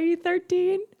 Are you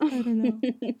 13? I don't know.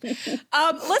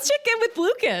 Let's check in with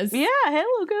Lucas. Yeah, hey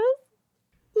Lucas.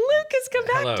 Lucas, come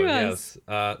back Hello, to us.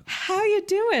 yes. How you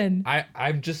doing?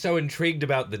 I'm just so intrigued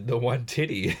about the one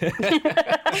titty.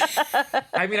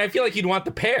 I mean, I feel like you'd want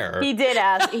the pair. He did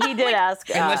ask. He did ask.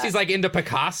 Unless he's like into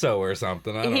Picasso or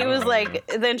something. I don't He know. was like,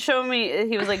 then show me.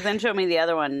 He was like, then show me the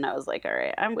other one. And I was like, all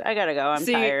right, I gotta go. I'm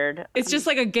See, tired. It's just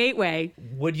like a gateway.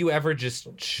 Would you ever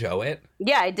just show it?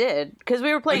 Yeah, I did because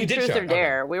we were playing you did Truth show or it,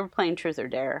 Dare. We were playing Truth or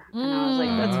Dare, and I was like,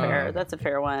 that's fair. That's a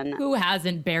fair one. Who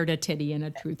hasn't bared a titty in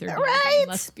a truth or dare? Right?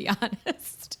 Let's be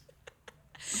honest.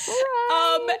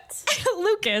 Right.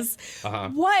 Lucas,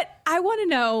 what I want to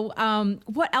know,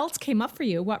 what else came up for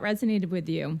you? What resonated with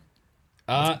you?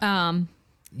 Go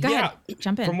ahead,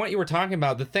 jump in. From what you were talking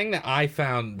about, the thing that I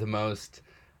found the most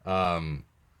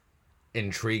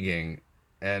intriguing,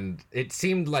 and it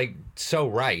seemed like so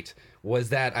right, was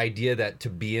that idea that to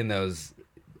be in those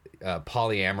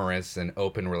polyamorous and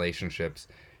open relationships,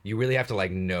 you really have to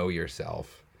like know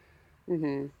yourself.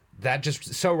 Mm-hmm. That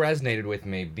just so resonated with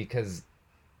me because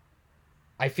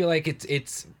I feel like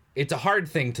it's a hard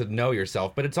thing to know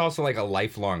yourself, but it's also like a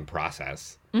lifelong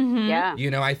process. Mm-hmm. Yeah.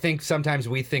 You know, I think sometimes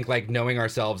we think like knowing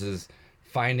ourselves is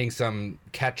finding some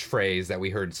catchphrase that we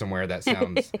heard somewhere that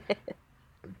sounds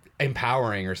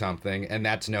empowering or something, and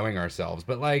that's knowing ourselves.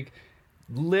 But like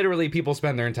literally people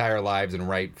spend their entire lives and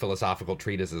write philosophical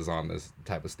treatises on this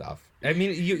type of stuff. I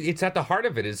mean, it's at the heart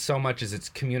of it is so much as it's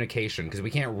communication, because we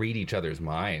can't read each other's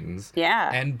minds.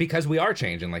 Yeah. And because we are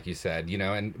changing, like you said, you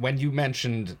know, and when you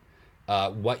mentioned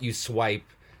what you swipe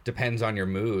depends on your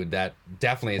mood, that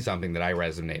definitely is something that I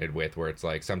resonated with, where it's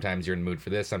like sometimes you're in the mood for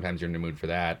this, sometimes you're in the mood for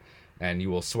that, and you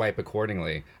will swipe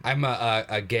accordingly. I'm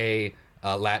a gay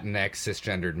Latinx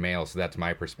cisgendered male, so that's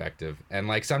my perspective. And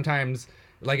like sometimes,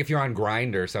 like if you're on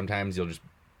Grindr, sometimes you'll just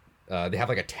they have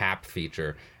like a tap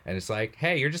feature, and it's like,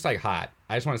 hey, you're just like hot.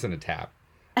 I just want to send a tap.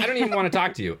 I don't even want to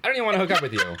talk to you. I don't even want to hook up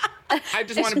with you. I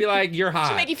just want to be like, you're hot.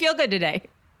 To make you feel good today.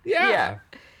 Yeah.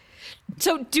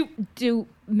 So do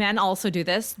men also do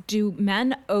this? Do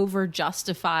men over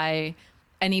justify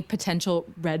any potential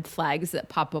red flags that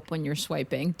pop up when you're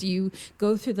swiping? Do you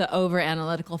go through the over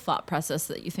analytical thought process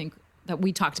that you think that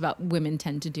we talked about women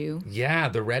tend to do? Yeah,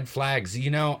 the red flags.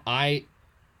 You know, I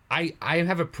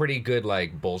have a pretty good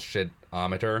like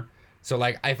bullshit-ometer. So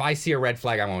like if I see a red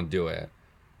flag, I won't do it.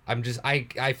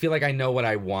 I feel like I know what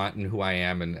I want and who I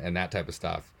am and that type of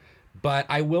stuff. But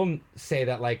I will say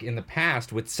that like in the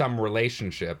past with some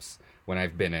relationships when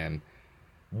I've been in,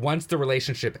 once the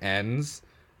relationship ends,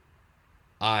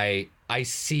 I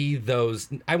see those,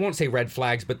 I won't say red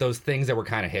flags, but those things that were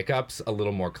kind of hiccups a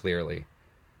little more clearly.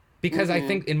 Because I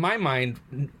think in my mind,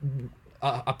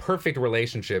 a perfect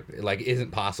relationship like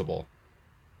isn't possible.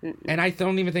 And I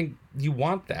don't even think you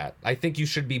want that. I think you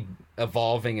should be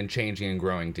evolving and changing and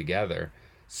growing together.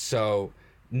 So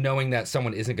knowing that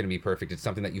someone isn't going to be perfect, it's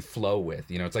something that you flow with.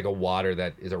 You know, it's like a water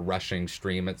that is a rushing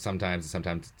stream at sometimes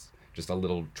it's just a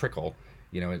little trickle.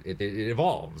 You know, it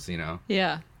evolves, you know?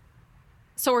 Yeah.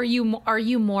 So are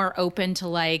you more open to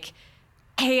like,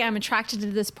 hey, I'm attracted to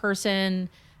this person.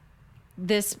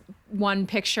 This one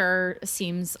picture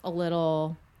seems a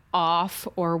little off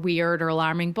or weird or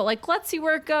alarming, but like, let's see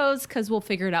where it goes because we'll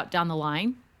figure it out down the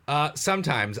line.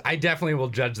 Sometimes I definitely will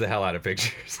judge the hell out of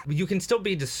pictures. You can still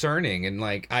be discerning and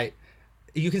like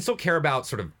you can still care about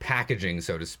sort of packaging,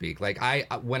 so to speak. Like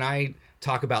when I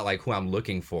talk about like who I'm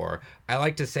looking for, I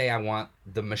like to say I want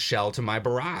the Michelle to my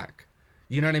Barack.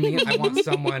 You know what I mean? I want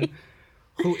someone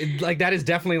who like that is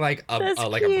definitely like a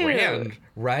brand,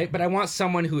 right? But I want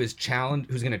someone who's going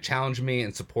to challenge me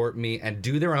and support me and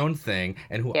do their own thing,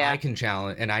 and who I can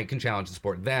challenge and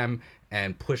support them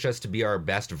and push us to be our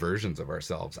best versions of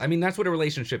ourselves. I mean, that's what a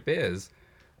relationship is.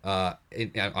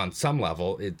 On some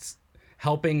level, it's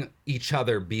helping each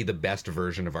other be the best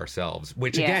version of ourselves,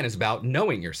 which again is about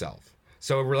knowing yourself.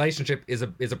 So a relationship is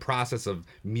a process of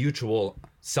mutual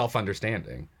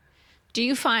self-understanding. Do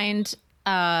you find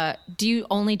do you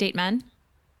only date men?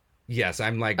 Yes,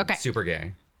 I'm like super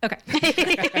gay. Okay.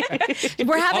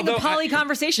 We're having a poly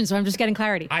conversation, so I'm just getting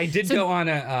clarity. I did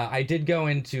go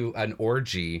into an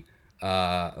orgy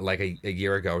like a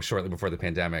year ago, shortly before the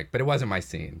pandemic, but it wasn't my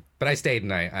scene. But I stayed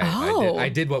and I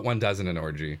did what one does in an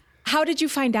orgy. How did you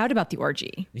find out about the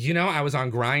orgy? You know, I was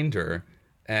on Grindr,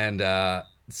 and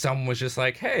someone was just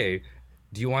like, "Hey,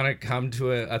 do you want to come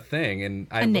to a thing?" And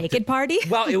I naked party?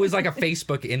 Well, it was like a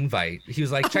Facebook invite. He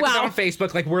was like, check us out on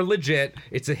Facebook. Like, we're legit.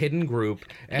 It's a hidden group.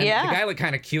 And the guy looked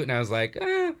kind of cute. And I was like,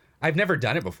 I've never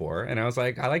done it before. And I was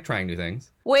like, I like trying new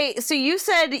things. Wait, so you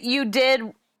said you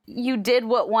did you did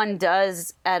what one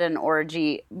does at an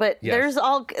orgy, but Yes.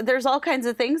 there's all kinds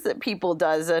of things that people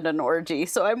does at an orgy.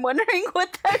 So I'm wondering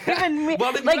what that even means.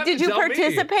 Well, then you Like, have did to you tell me.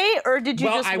 participate or did you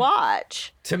Well, just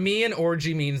watch? To me, an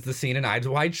orgy means the scene in Eyes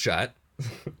Wide Shut.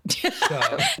 So,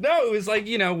 no, it was like,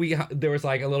 you know, there was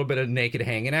like a little bit of naked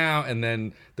hanging out, and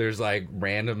then there's like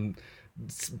random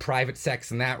private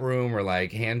sex in that room, or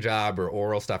like hand job or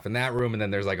oral stuff in that room, and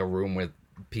then there's like a room with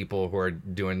people who are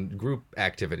doing group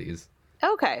activities.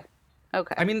 Okay.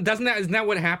 I mean, isn't that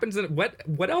what happens?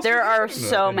 What else? There are happens in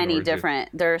so an many orgy?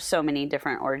 there are so many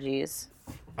different orgies.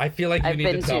 I feel like you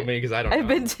need to tell me because I don't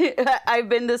know. I've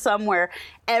been to some where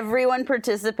everyone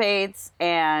participates,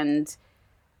 and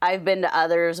I've been to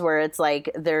others where it's like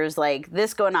there's like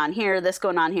this going on here, this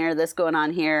going on here, this going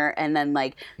on here, and then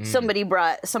like somebody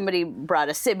brought a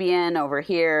Sybian over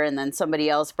here, and then somebody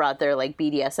else brought their like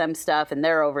BDSM stuff, and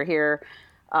they're over here,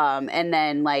 and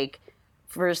then like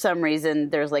for some reason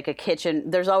there's like a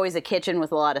kitchen. There's always a kitchen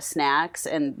with a lot of snacks,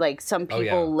 and like some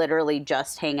people literally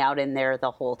just hang out in there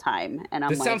the whole time. And I'm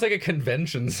This like, sounds like a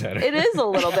convention center. it is a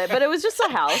little bit, but it was just a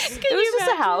house. It was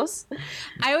just a house.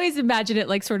 I always imagine it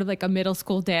like sort of like a middle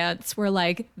school dance where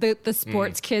like the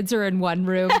sports kids are in one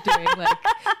room doing like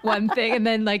one thing, and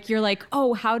then like you're like,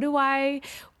 oh,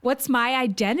 what's my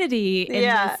identity in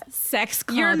Yeah. this sex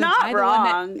club? You're Am not I the one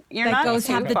wrong. You're that not goes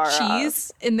too have the far off.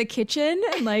 cheese in the kitchen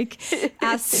and like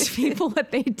asks people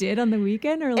what they did on the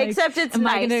weekend, or like, Except it's am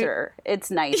I gonna- nicer. It's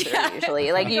nicer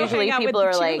usually. Like Go usually hang out with people the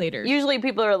are like cheerleaders. usually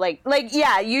people are like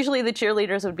yeah, usually the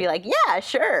cheerleaders would be like, yeah,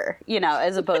 sure, you know,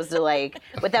 as opposed to like,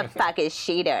 what the fuck is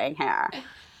she doing here?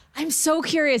 I'm so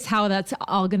curious how that's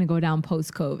all going to go down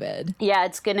post COVID. Yeah,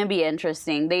 it's going to be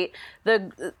interesting.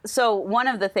 So one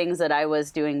of the things that I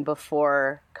was doing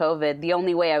before COVID, the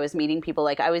only way I was meeting people,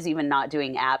 like I was even not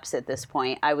doing apps at this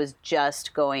point. I was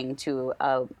just going to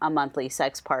a monthly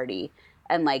sex party,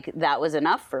 and like that was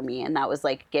enough for me, and that was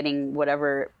like getting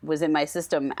whatever was in my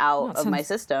system out of my sounds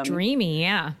system. Dreamy,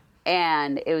 yeah.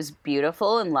 And it was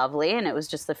beautiful and lovely, and it was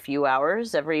just a few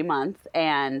hours every month.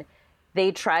 And they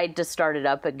tried to start it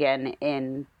up again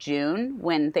in June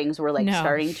when things were like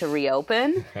starting to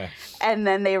reopen. And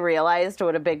then they realized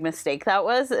what a big mistake that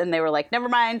was, and they were like, never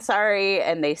mind, sorry,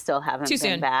 and they still haven't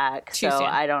been back. Too so soon.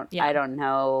 I don't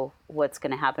know what's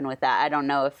going to happen with that. I don't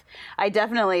know if I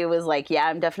definitely was like, yeah,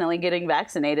 I'm definitely getting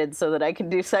vaccinated so that I can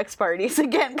do sex parties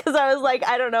again, because I was like,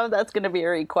 I don't know if that's going to be a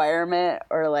requirement,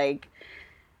 or like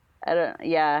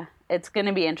it's going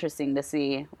to be interesting to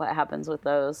see what happens with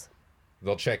those.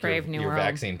 They'll check Brave New your World.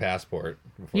 vaccine passport.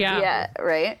 before Yeah. you- Yeah,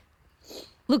 right.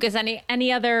 Lucas,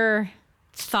 any other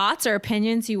thoughts or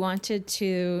opinions you wanted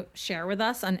to share with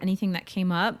us on anything that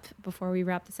came up before we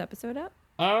wrap this episode up?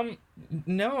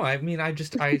 No, I mean, I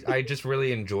just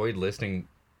really enjoyed listening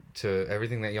to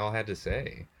everything that y'all had to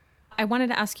say. I wanted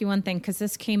to ask you one thing because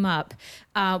this came up.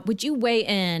 Would you weigh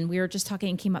in? We were just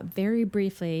talking, it came up very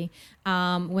briefly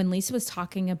when Lisa was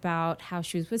talking about how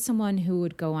she was with someone who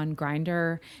would go on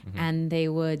Grindr and they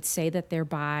would say that they're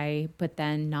bi, but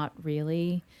then not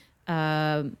really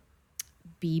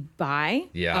be bi.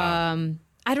 Yeah.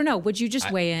 I don't know. Would you just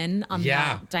weigh in on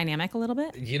Yeah. that dynamic a little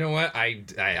bit? You know what?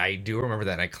 I do remember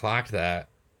that. I clocked that.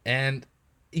 And,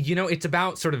 you know, it's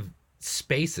about sort of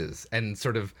spaces and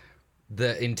sort of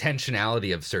the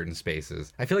intentionality of certain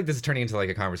spaces. I feel like this is turning into like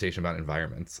a conversation about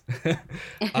environments. It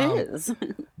is.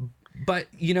 But,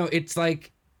 you know, it's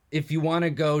like if you want to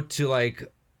go to like,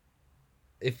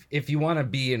 if you want to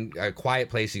be in a quiet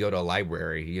place, you go to a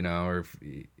library, you know, or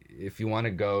if you want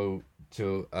to go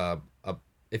to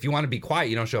if you want to be quiet,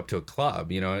 you don't show up to a club,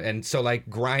 you know? And so like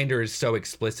Grindr is so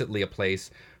explicitly a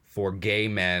place for gay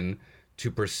men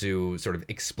to pursue sort of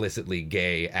explicitly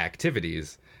gay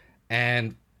activities.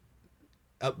 And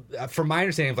from my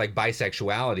understanding of like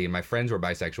bisexuality, and my friends who are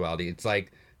bisexuality, it's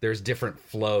like there's different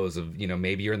flows of, you know,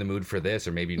 maybe you're in the mood for this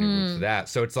or maybe you're in the mood for that.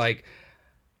 So it's like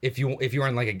if you're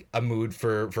in like a mood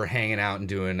for hanging out and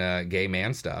doing gay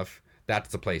man stuff, that's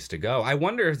the place to go. I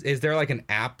wonder, is there like an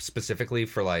app specifically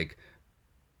for like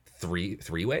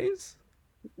three ways?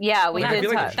 Yeah, we I did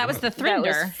feel like talk. That was the That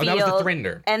was Thrinder. Oh, that was the Field.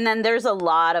 Thrinder. And then there's a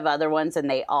lot of other ones, and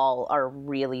they all are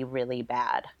really, really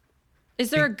bad.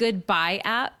 Is there a good bi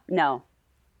app? No.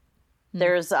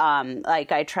 There's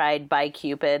like I tried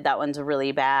BiCupid. That one's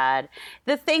really bad.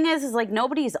 The thing is like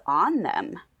nobody's on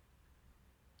them.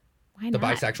 Why The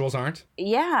not? bisexuals aren't?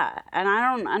 Yeah, and I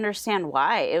don't understand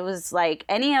why. It was like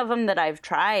any of them that I've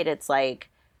tried, it's like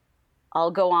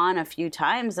I'll go on a few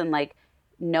times and like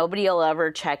nobody will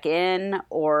ever check in,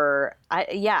 or I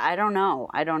don't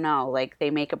know. Like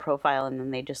they make a profile and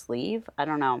then they just leave. I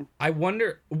don't know. I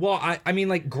wonder, well, I mean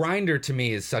like Grindr to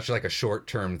me is such like a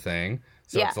short-term thing.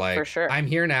 So Yeah, it's like, for sure. I'm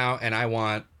here now and I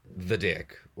want the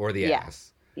dick or the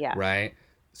ass. Yeah. Right?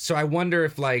 So I wonder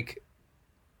if like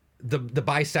the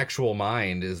bisexual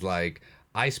mind is like,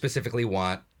 I specifically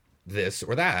want this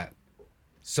or that.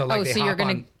 So like they so you're hop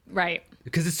gonna on, right.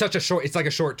 because it's like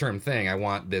a short-term thing. I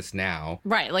want this now.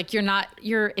 Right. Like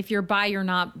if you're bi, you're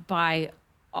not bi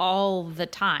all the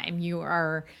time. You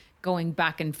are going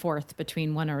back and forth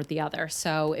between one or the other.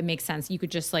 So it makes sense. You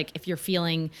could just like, if you're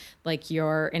feeling like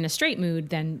you're in a straight mood,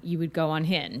 then you would go on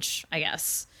Hinge, I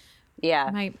guess. Yeah.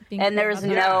 Am I being And clear there's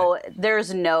about that?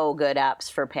 there's no good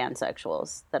apps for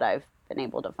pansexuals that I've been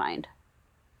able to find.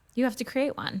 You have to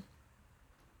create one.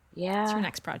 Yeah. It's your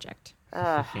next project.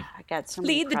 I got some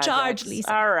Lead the charge,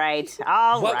 Lisa. All right.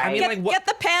 All Well, right. I mean, like, what, Get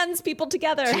the pans people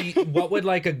together. what would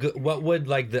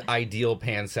the ideal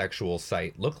pansexual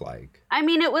site look like? I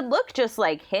mean, it would look just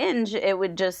like Hinge. It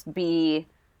would just be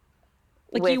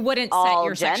Like with you wouldn't set all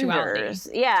your sexuality. genders.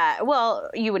 Yeah, well,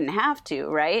 you wouldn't have to,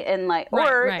 right? And like,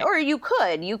 Right. or you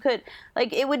could,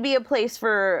 like, it would be a place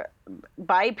for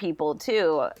bi people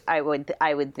too. I would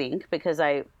think, because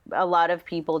a lot of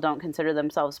people don't consider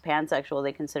themselves pansexual;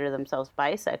 they consider themselves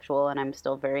bisexual, and I'm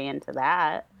still very into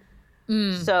that.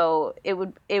 So it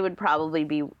would probably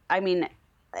be. I mean,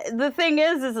 the thing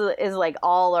is like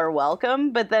all are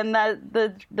welcome, but then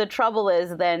the trouble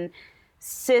is then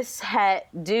cis het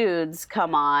dudes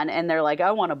come on and they're like,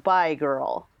 I want a bi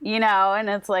girl, and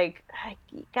it's like,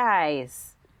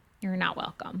 guys, You're not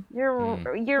welcome. you're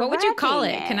What would you call it?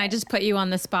 wrecking Can I just put you on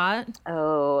the spot?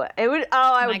 Oh, it would.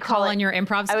 Oh, I Can would I call call it. on your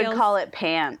improv skills? I would call it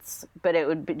pants, but it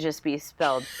would just be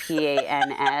spelled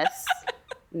PANS.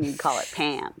 And you'd call it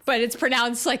pants. But it's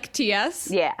pronounced like TS?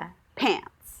 Yeah, pants.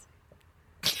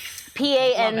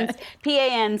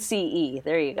 PANCE.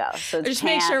 There you go. So it's Just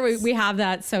make sure pants. we have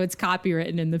that so it's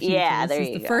copywritten in the future. Yeah, this there is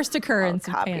you the go. first occurrence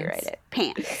I'll of copyright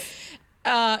pants. it.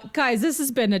 Pants. Guys, this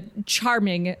has been a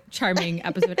charming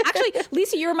episode. Actually,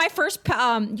 Lisa, you're my first.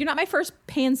 You're not my first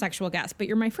pansexual guest, but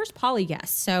you're my first poly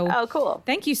guest. So, Oh, cool.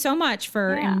 Thank you so much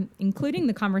for Yeah. including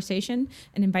the conversation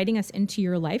and inviting us into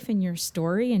your life and your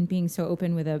story and being so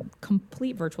open with a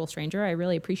complete virtual stranger. I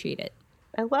really appreciate it.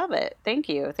 I love it. Thank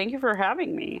you. Thank you for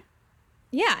having me.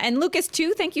 Yeah, and Lucas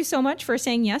too. Thank you so much for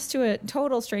saying yes to a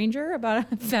total stranger about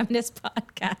a feminist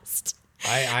podcast.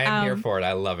 I am here for it.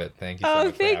 I love it. Thank you so Oh,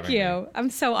 much for thank having you. me. I'm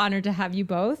so honored to have you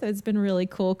both. It's been really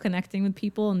cool connecting with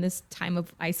people in this time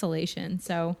of isolation.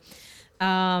 So,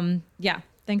 yeah,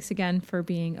 thanks again for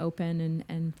being open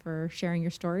and for sharing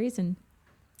your stories. And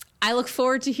I look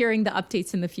forward to hearing the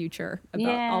updates in the future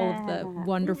about all of the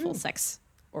wonderful sex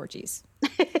orgies.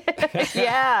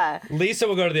 Yeah. Lisa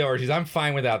will go to the orgies. I'm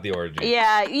fine without the orgy.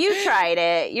 Yeah, you tried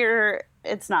it.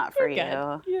 It's not for you.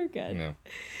 You're good. No.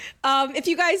 If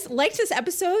you guys liked this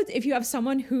episode, if you have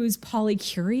someone who's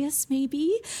polycurious,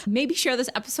 maybe share this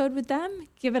episode with them.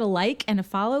 Give it a like and a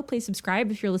follow. Please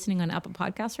subscribe if you're listening on Apple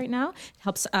Podcasts right now. It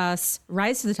helps us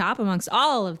rise to the top amongst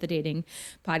all of the dating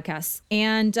podcasts.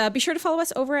 And be sure to follow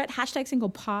us over at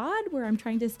 #SinglePod, where I'm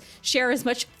trying to share as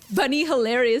much funny,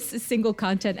 hilarious single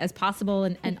content as possible,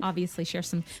 and obviously share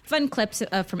some fun clips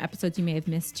from episodes you may have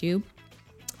missed too.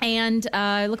 And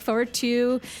I look forward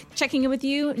to checking in with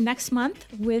you next month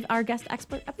with our guest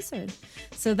expert episode.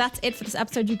 So that's it for this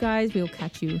episode, you guys. We will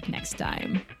catch you next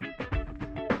time.